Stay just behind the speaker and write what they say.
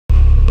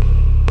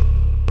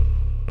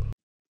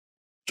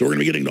So we're going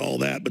to be getting to all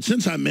that. But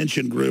since I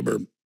mentioned Gruber,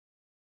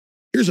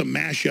 here's a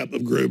mashup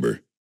of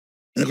Gruber.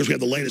 And, of course, we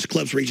have the latest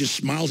clips where he just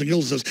smiles and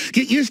giggles and says,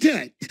 get used to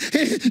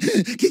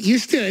it. Get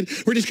used to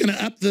it. We're just going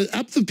to up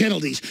the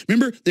penalties.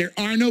 Remember, there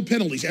are no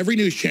penalties. Every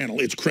news channel,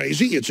 it's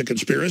crazy. It's a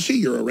conspiracy.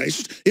 You're a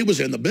racist. It was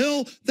in the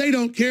bill. They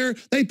don't care.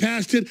 They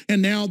passed it.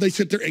 And now they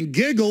sit there and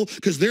giggle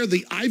because they're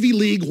the Ivy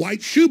League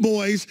white shoe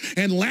boys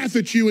and laugh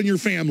at you and your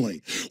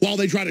family while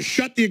they try to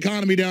shut the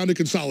economy down to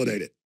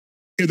consolidate it,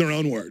 in their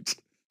own words.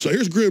 So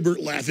here's Gruber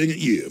laughing at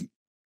you.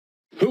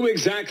 Who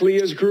exactly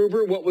is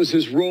Gruber? What was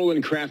his role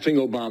in crafting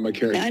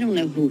Obamacare? I don't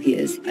know who he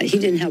is. He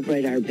didn't help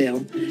write our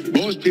bill.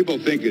 Most people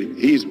think that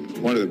he's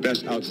one of the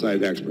best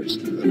outside experts,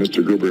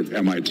 Mr. Gruber of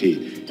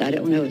MIT. I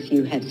don't know if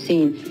you have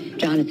seen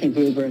Jonathan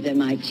Gruber of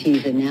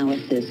MIT's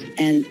analysis.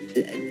 And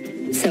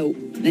so...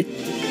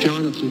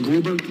 Jonathan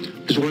Gruber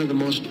is one of the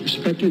most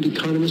respected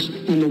economists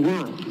in the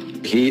world.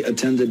 He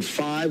attended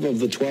 5 of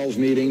the 12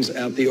 meetings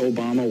at the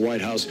Obama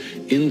White House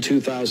in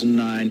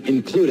 2009,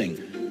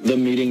 including the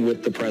meeting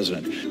with the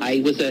president.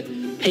 I was a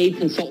paid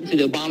consultant to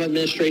the Obama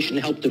administration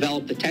to help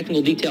develop the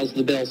technical details of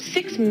the bill.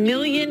 $6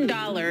 million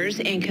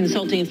in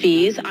consulting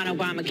fees on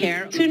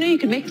Obamacare. Who knew you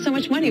could make so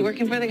much money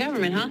working for the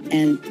government, huh?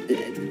 And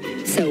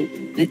so...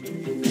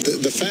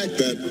 The fact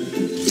that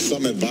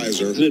some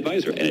advisor... An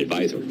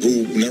advisor.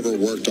 Who never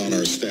worked on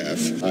our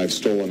staff. I've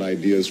stolen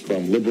ideas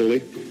from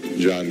liberally.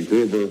 John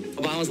Gruber.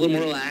 Obama's a little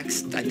more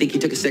relaxed. I think he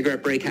took a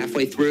cigarette break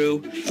halfway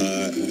through.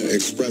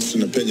 Expressed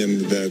an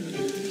opinion that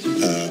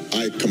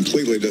I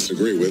completely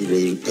disagree with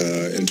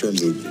in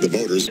terms of the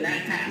voters.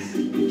 That passed.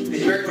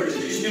 The American voters are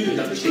too stupid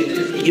to understand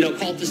it.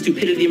 Call it the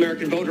stupidity of the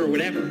American voter or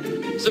whatever.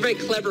 It's a very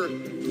clever,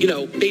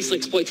 basically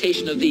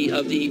exploitation of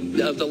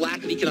the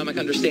lack of economic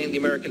understanding of the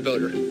American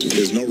voter.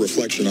 There's no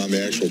reflection on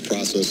the actual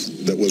process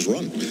that was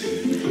run.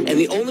 And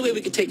the only way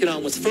we could take it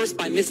on was first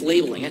by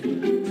mislabeling it.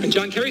 And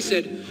John Kerry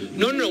said,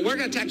 no, we're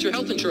going to tax your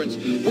health insurance.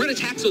 We're going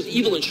to tax those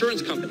evil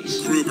insurance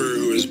companies. Gruber,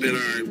 who has been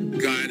our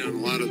guide on a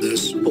lot of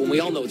this. But we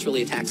all know it's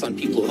really a tax on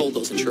people who hold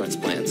those insurance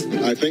plans.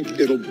 I think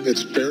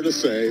it's fair to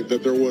say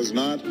that there was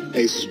not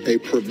a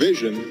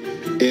provision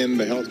in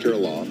the health care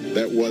law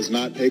that was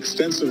not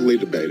extensively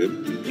debated.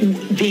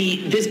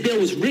 This bill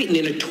was written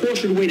in a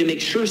tortured way to make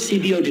sure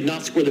CBO did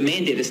not score the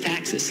mandate as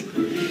taxes.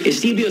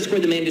 If CBO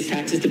scored the mandate as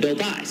taxes, the bill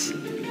dies.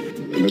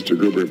 Mr.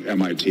 Gruber of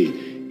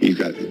MIT, he's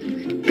got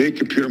big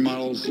computer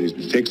models.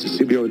 He takes the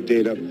CBO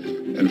data,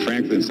 and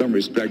frankly, in some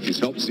respects, he's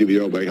helped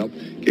CBO by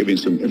giving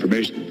some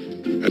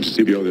information to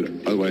CBO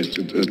that otherwise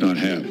does not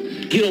have.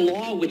 You had a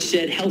law which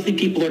said healthy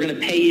people are going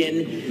to pay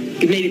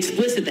in. It made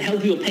explicit that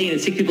healthy people pay in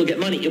and sick people get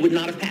money. It would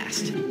not have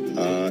passed.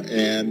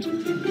 And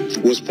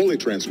was fully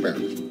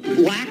transparent.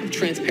 Lack of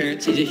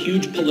transparency is a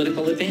huge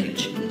political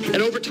advantage. And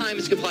over time,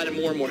 it's applied to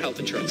more and more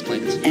health insurance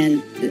plans.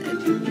 And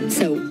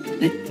so...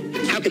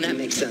 How can that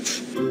make sense?